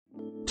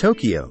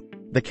Tokyo,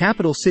 the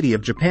capital city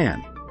of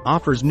Japan,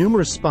 offers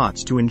numerous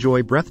spots to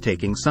enjoy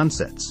breathtaking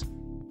sunsets.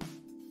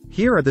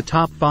 Here are the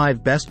top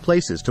 5 best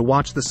places to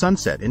watch the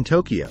sunset in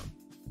Tokyo.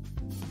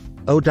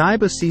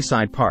 Odaiba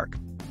Seaside Park.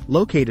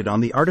 Located on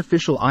the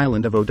artificial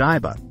island of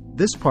Odaiba,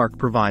 this park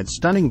provides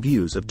stunning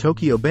views of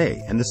Tokyo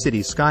Bay and the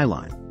city's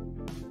skyline.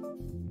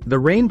 The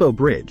Rainbow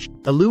Bridge,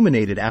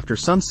 illuminated after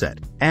sunset,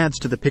 adds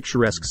to the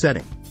picturesque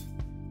setting.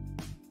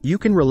 You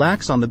can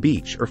relax on the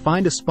beach or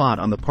find a spot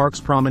on the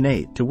park's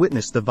promenade to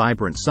witness the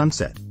vibrant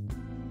sunset.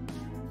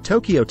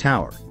 Tokyo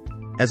Tower.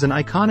 As an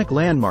iconic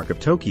landmark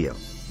of Tokyo,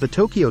 the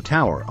Tokyo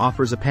Tower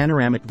offers a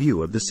panoramic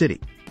view of the city.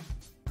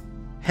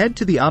 Head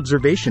to the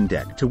observation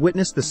deck to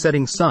witness the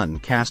setting sun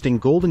casting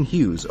golden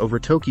hues over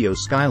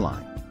Tokyo's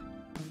skyline.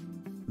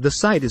 The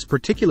sight is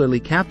particularly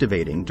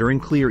captivating during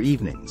clear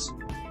evenings.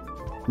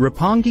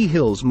 Roppongi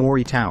Hills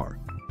Mori Tower.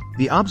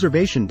 The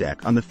observation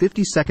deck on the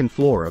 52nd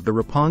floor of the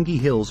Roppongi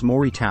Hills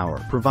Mori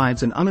Tower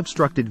provides an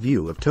unobstructed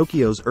view of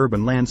Tokyo's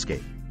urban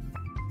landscape.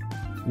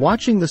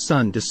 Watching the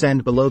sun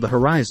descend below the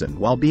horizon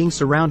while being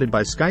surrounded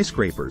by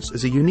skyscrapers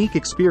is a unique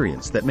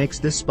experience that makes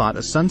this spot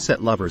a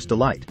sunset lover's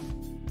delight.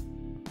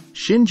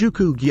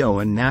 Shinjuku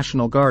Gyoen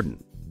National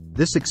Garden.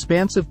 This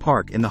expansive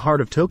park in the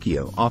heart of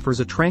Tokyo offers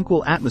a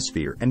tranquil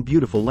atmosphere and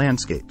beautiful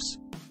landscapes.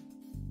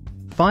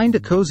 Find a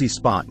cozy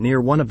spot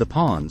near one of the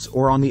ponds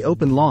or on the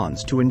open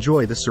lawns to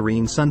enjoy the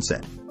serene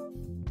sunset.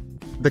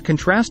 The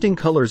contrasting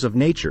colors of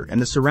nature and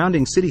the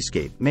surrounding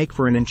cityscape make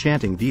for an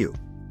enchanting view.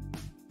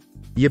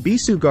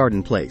 Yabisu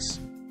Garden Place.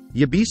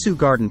 Yabisu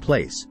Garden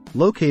Place,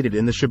 located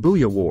in the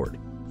Shibuya ward,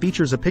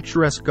 features a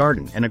picturesque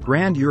garden and a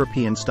grand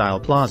European-style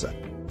plaza.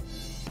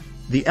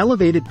 The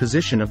elevated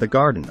position of the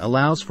garden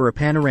allows for a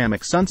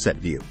panoramic sunset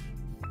view.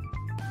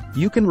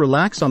 You can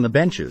relax on the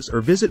benches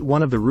or visit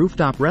one of the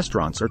rooftop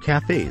restaurants or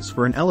cafes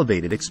for an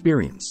elevated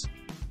experience.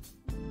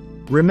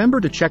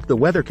 Remember to check the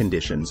weather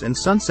conditions and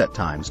sunset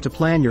times to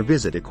plan your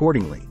visit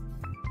accordingly.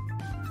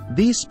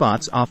 These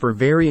spots offer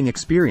varying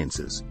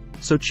experiences,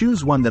 so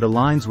choose one that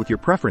aligns with your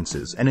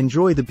preferences and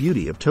enjoy the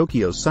beauty of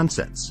Tokyo's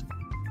sunsets.